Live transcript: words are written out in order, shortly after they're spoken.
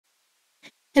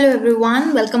Hello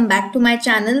everyone, welcome back to my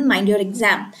channel Mind Your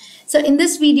Exam. So in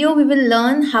this video we will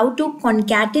learn how to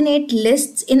concatenate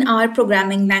lists in our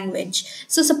programming language.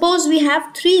 So suppose we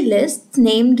have three lists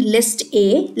named list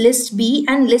A, list B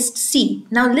and list C.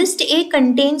 Now list A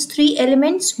contains three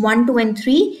elements 1, 2 and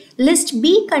 3. List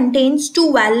B contains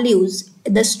two values,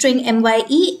 the string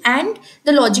mye and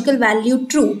the logical value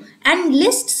true, and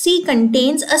list C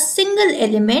contains a single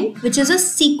element which is a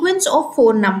sequence of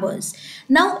four numbers.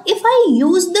 Now if I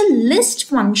use the list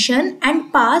function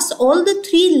and pass all the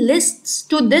three lists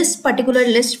to this particular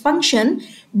list function,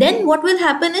 then what will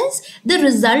happen is the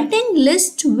resulting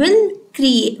list will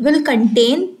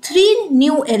contain three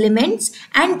new elements,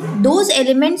 and those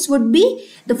elements would be,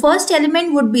 the first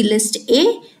element would be list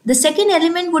A, the second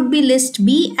element would be list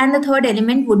B and the third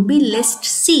element would be list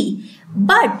C.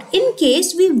 But in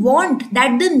case we want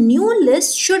that the new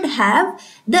list should have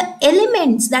the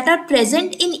elements that are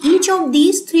present in each of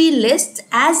these three lists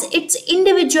as its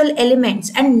individual elements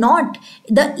and not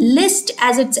the list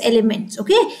as its elements.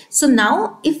 Okay, so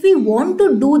now if we want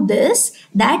to do this,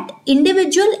 that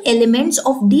individual elements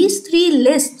of these three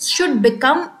lists should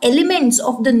become elements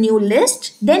of the new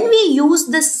list, then we use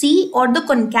the C or the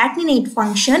concatenate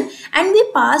function and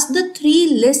we pass the three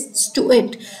lists to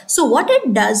it. So what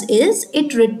it does is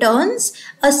it returns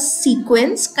a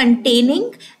sequence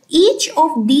containing each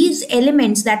of these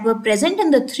elements that were present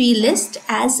in the three list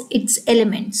as its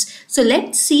elements. So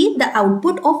let's see the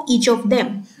output of each of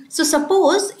them. So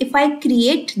suppose if I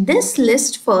create this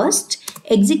list first,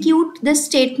 execute this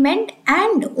statement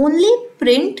and only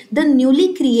print the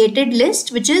newly created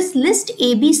list, which is list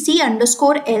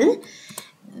abc_l,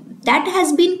 that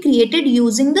has been created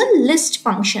using the list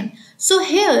function. So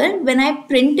here when I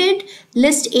printed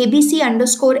list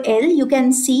abc_l, you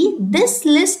can see this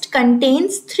list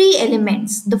contains three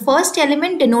elements. The first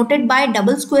element denoted by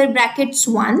double square brackets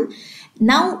 1.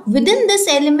 Now within this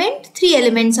element, three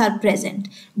elements are present.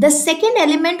 The second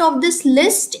element of this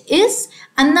list is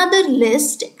another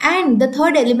list and the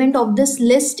third element of this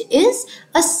list is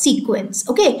a sequence.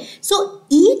 Okay, so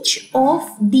each of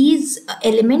these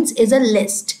elements is a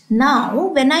list. Now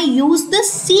when I use the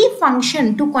C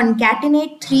function to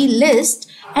concatenate three lists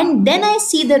and then I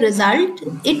see the result,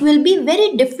 it will be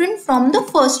very different from the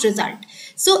first result.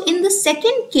 So in the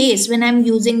second case, when I'm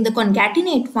using the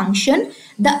concatenate function,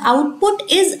 the output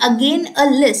is again a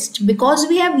list because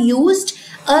we have used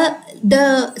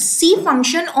the C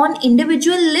function on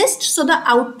individual list. So the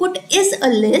output is a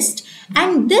list,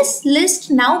 and this list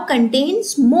now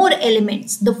contains more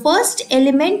elements. The first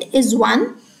element is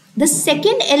 1. The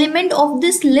second element of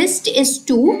this list is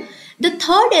 2. The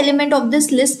third element of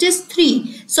this list is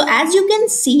 3. So as you can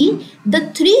see, the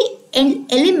three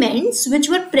elements which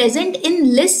were present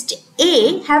in list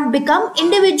A have become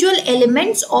individual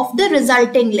elements of the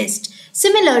resulting list.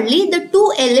 Similarly, the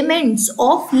two elements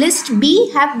of list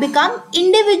B have become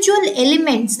individual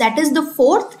elements, that is the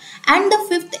fourth and the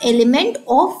fifth element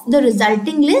of the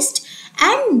resulting list,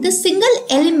 and the single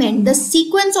element, the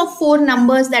sequence of four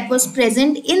numbers that was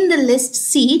present in the list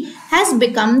C, has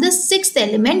become the sixth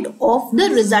element of the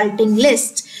resulting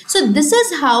list. So this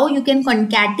is how you can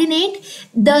concatenate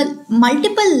the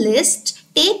multiple lists,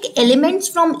 take elements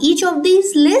from each of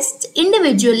these lists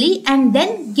individually and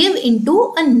then give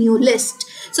into a new list.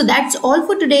 So that's all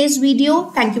for today's video.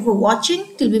 Thank you for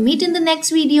watching. Till we meet in the next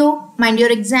video. Mind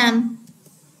your exam.